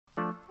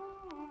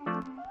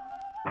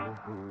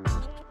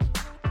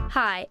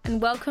Hi,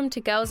 and welcome to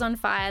Girls on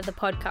Fire, the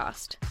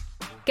podcast.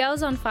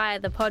 Girls on Fire,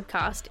 the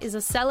podcast is a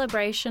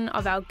celebration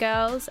of our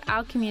girls,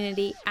 our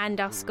community,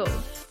 and our school.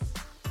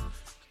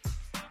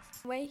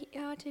 We're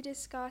here to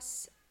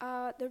discuss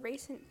the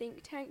recent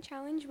think tank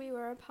challenge we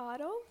were a part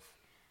of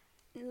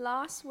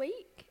last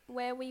week,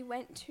 where we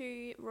went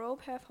to Royal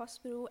Perth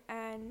Hospital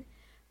and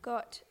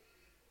got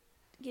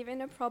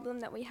given a problem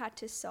that we had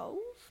to solve.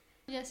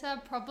 Yes, our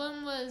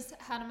problem was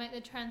how to make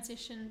the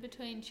transition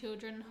between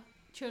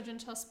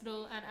children's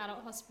hospital and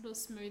adult hospital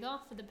smoother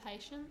for the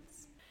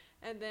patients.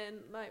 And then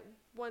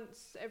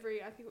once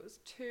every, I think it was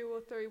 2 or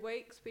 3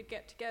 weeks, we'd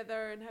get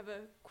together and have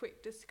a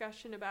quick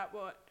discussion about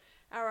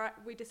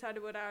we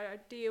decided what our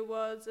idea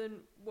was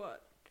and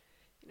what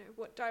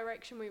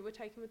direction we were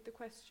taking with the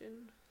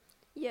question.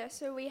 Yeah,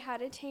 so we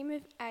had a team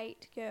of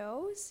 8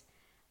 girls,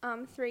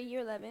 3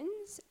 year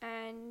 11s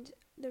and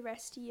the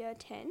rest year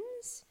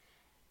 10s.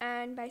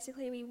 And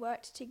basically we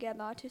worked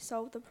together to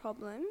solve the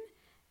problem,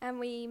 and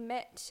we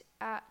met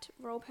at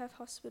Royal Perth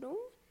Hospital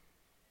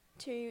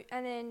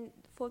and then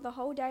for the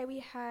whole day we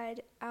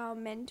had our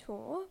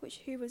mentor,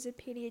 who was a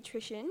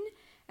paediatrician,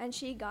 and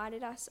she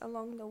guided us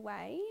along the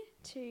way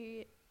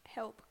to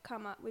help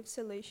come up with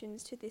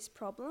solutions to this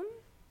problem.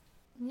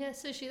 Yeah,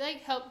 so she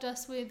helped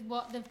us with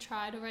what they've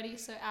tried already,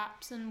 so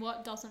apps and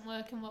what doesn't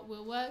work and what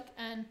will work,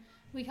 and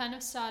we kind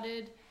of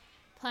started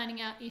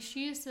planning out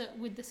issues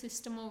with the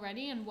system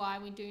already and why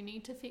we do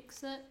need to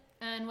fix it.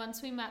 And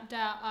once we mapped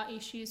out our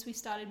issues, we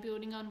started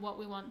building on what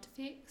we want to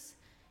fix,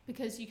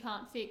 because you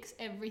can't fix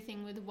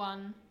everything with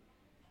one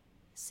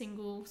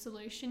single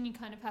solution. You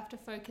kind of have to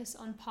focus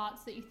on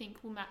parts that you think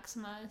will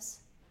maximise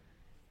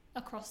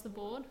across the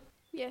board.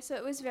 Yeah, so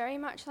it was very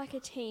much like a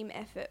team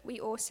effort. We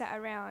all sat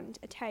around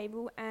a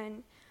table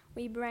and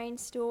we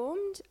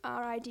brainstormed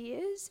our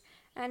ideas,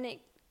 and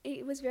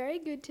it was very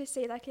good to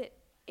see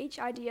each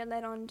idea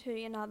led on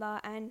to another,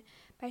 and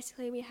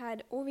basically we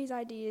had all these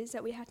ideas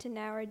that we had to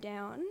narrow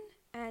down,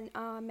 and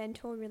our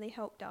mentor really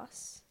helped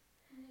us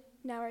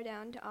narrow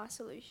down to our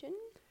solution.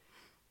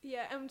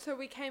 Yeah, and so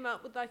we came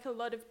up with a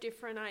lot of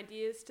different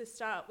ideas to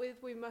start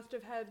with. We must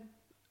have had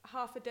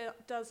half a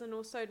dozen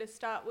or so to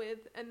start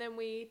with, and then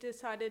we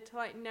decided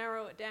to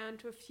narrow it down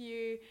to a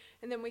few,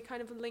 and then we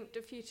kind of linked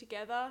a few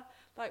together.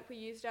 We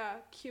used our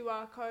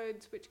QR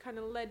codes, which kind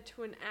of led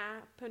to an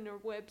app and a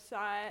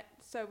website,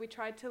 so we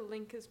tried to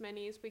link as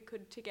many as we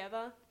could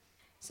together.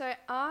 So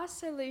our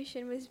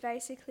solution was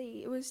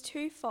it was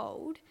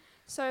twofold.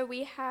 So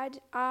we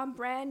had our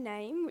brand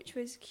name, which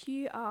was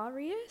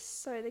QRius,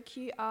 so the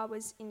QR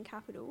was in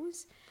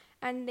capitals,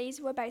 and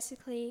these were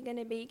basically going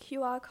to be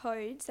QR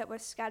codes that were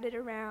scattered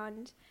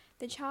around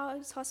the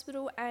child's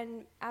hospital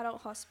and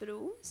adult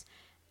hospitals.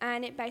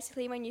 And it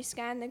basically, when you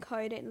scan the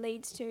code, it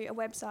leads to a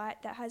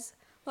website that has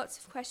lots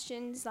of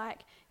questions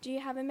like, do you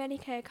have a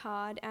Medicare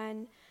card?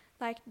 And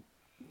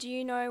do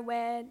you know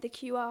where the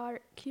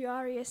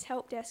QRius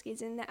help desk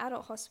is in the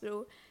adult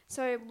hospital?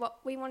 So what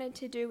we wanted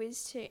to do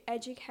is to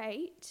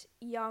educate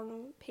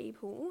young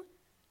people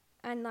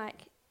and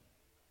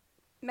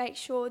make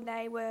sure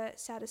they were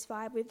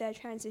satisfied with their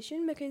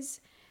transition,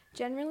 because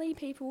generally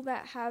people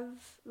that have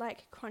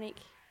chronic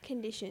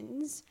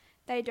conditions,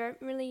 they don't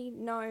really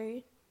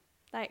know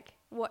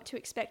what to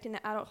expect in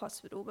the adult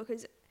hospital,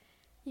 because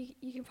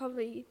you can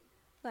probably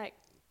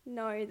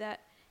know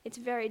that it's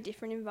a very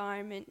different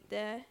environment,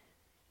 the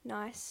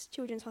nice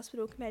children's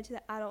hospital compared to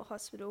the adult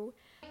hospital.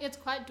 It's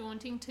quite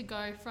daunting to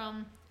go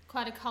from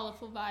quite a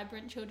colourful,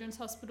 vibrant children's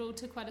hospital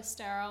to quite a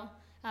sterile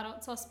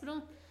adults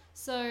hospital.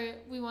 So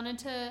we wanted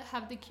to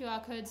have the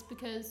QR codes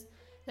because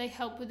they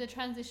help with the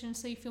transition,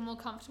 so you feel more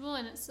comfortable,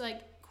 and it's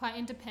quite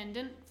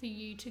independent for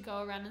you to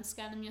go around and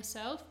scan them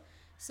yourself.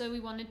 So we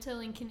wanted to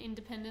link in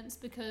independence,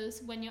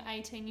 because when you're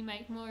 18 you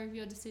make more of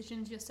your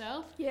decisions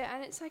yourself. Yeah,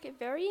 and it's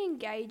very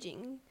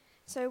engaging.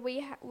 So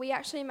we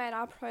actually made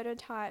our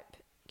prototype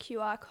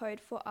QR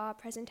code for our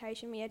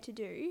presentation we had to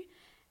do,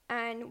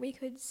 and we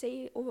could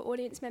see all the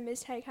audience members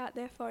take out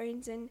their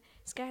phones and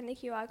scan the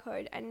QR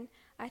code, and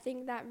I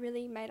think that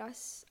really made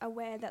us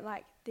aware that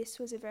this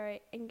was a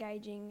very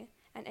engaging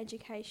and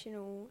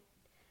educational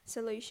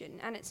solution,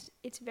 and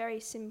it's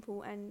very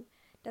simple and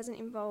doesn't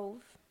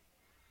involve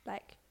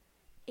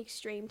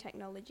extreme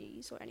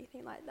technologies or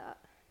anything like that.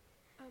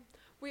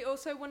 We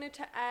also wanted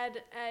to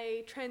add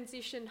a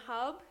transition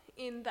hub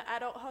in the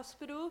adult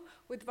hospital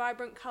with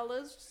vibrant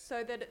colours,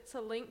 so that it's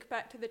a link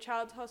back to the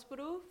child's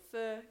hospital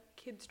for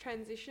kids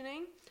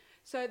transitioning,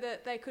 so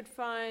that they could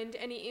find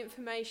any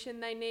information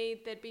they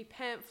need. There'd be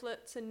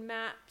pamphlets and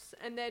maps,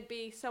 and there'd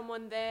be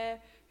someone there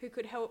who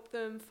could help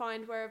them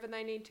find wherever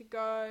they need to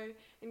go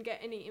and get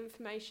any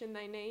information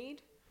they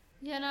need.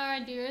 Yeah, and our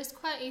idea is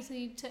quite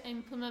easy to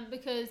implement,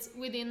 because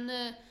within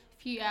the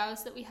few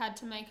hours that we had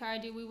to make our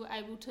idea, we were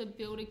able to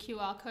build a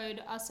QR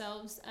code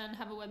ourselves and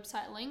have a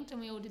website linked,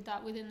 and we all did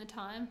that within the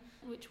time,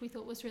 which we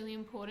thought was really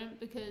important,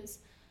 because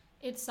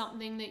it's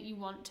something that you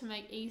want to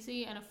make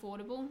easy and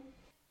affordable.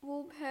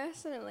 Well,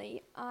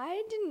 personally,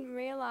 I didn't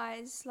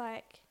realise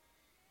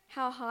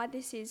how hard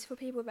this is for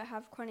people that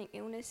have chronic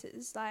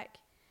illnesses.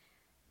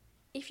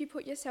 if you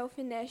put yourself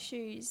in their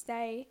shoes,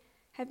 they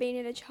have been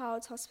in a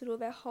child's hospital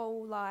their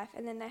whole life,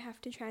 and then they have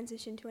to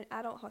transition to an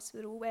adult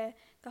hospital where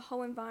the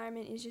whole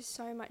environment is just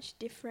so much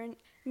different.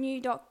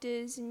 New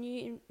doctors,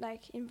 new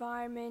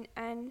environment,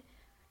 and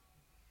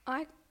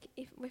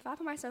if I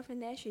put myself in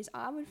their shoes,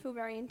 I would feel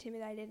very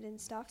intimidated and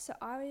stuff. So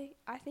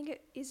I think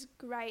it is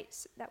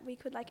great that we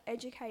could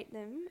educate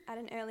them at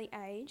an early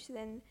age, so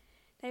then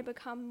they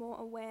become more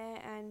aware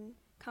and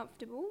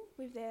comfortable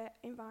with their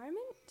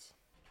environment.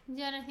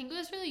 Yeah, and I think it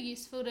was really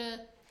useful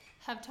to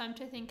have time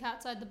to think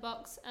outside the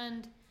box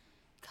and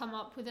come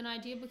up with an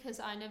idea, because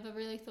I never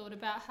really thought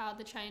about how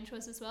the change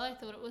was as well. I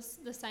thought it was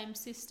the same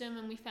system,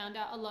 and we found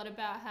out a lot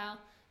about how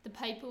the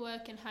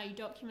paperwork and how you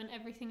document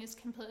everything is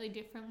completely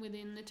different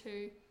within the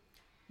two,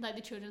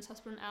 the Children's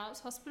Hospital and Adults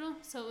Hospital.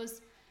 So it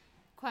was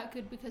quite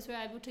good because we were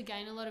able to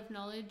gain a lot of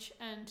knowledge,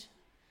 and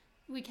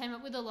we came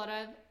up with a lot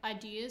of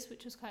ideas,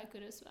 which was quite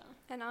good as well.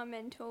 And our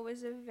mentor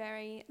was a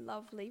very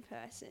lovely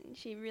person.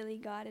 She really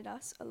guided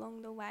us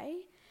along the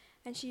way,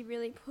 and she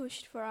really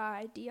pushed for our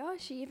idea.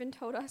 She even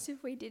told us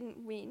if we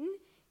didn't win,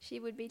 she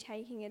would be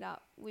taking it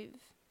up with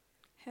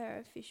her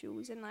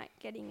officials and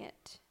getting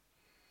it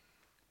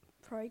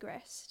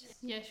progressed.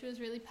 Yeah, she was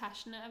really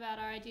passionate about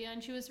our idea,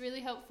 and she was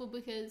really helpful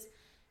because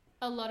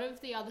a lot of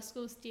the other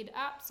schools did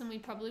apps, and we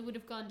probably would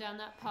have gone down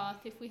that path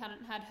if we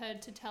hadn't had her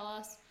to tell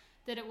us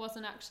that it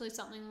wasn't actually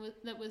something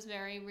that was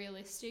very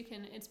realistic,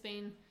 and it's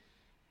been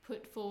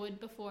put forward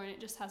before and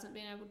it just hasn't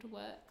been able to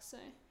work. So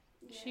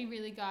she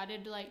really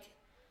guided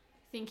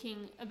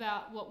thinking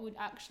about what would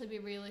actually be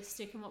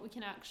realistic and what we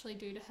can actually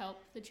do to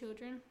help the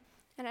children.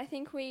 And I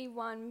think we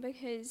won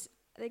because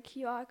the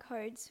QR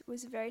codes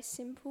was a very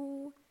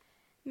simple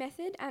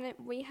method, and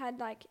we had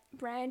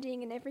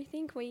branding and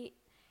everything. We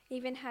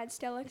even had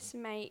Stella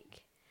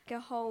make a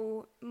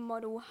whole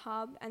model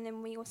hub, and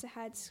then we also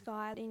had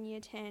Sky in Year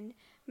 10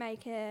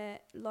 make a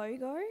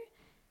logo,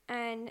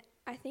 and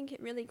I think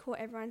it really caught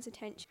everyone's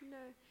attention.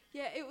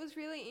 Yeah, it was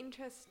really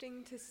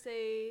interesting to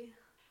see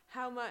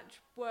how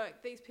much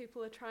work these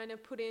people are trying to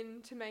put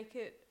in to make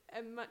it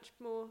a much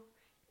more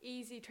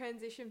easy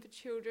transition for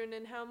children,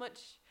 and how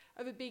much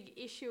of a big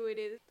issue it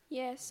is.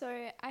 Yeah,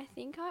 so I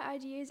think our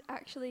idea is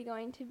actually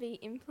going to be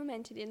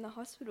implemented in the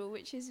hospital,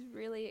 which is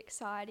really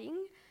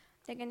exciting.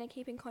 They're going to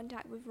keep in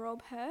contact with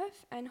Rob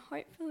Herf, and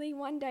hopefully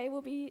one day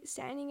we'll be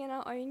standing in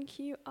our own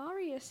Q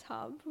Arius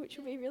hub, which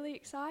will be really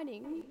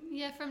exciting.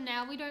 Yeah, from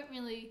now we don't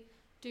really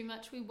do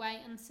much. We wait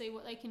and see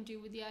what they can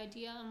do with the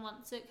idea, and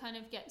once it kind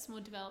of gets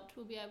more developed,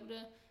 we'll be able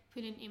to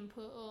put in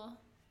input or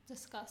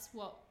discuss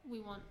what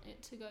we want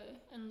it to go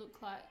and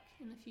look like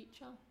in the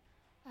future.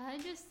 I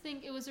just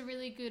think it was a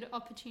really good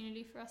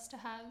opportunity for us to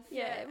have.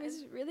 Yeah, it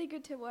was really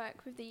good to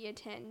work with the Year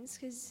 10s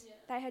because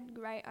they had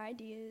great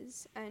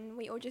ideas, and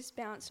we all just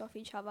bounced off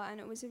each other, and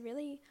it was a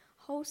really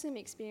wholesome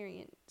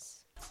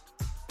experience.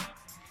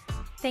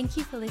 Thank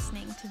you for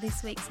listening to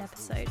this week's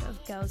episode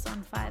of Girls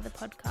on Fire, the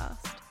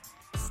podcast.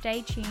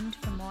 Stay tuned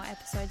for more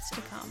episodes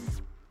to come.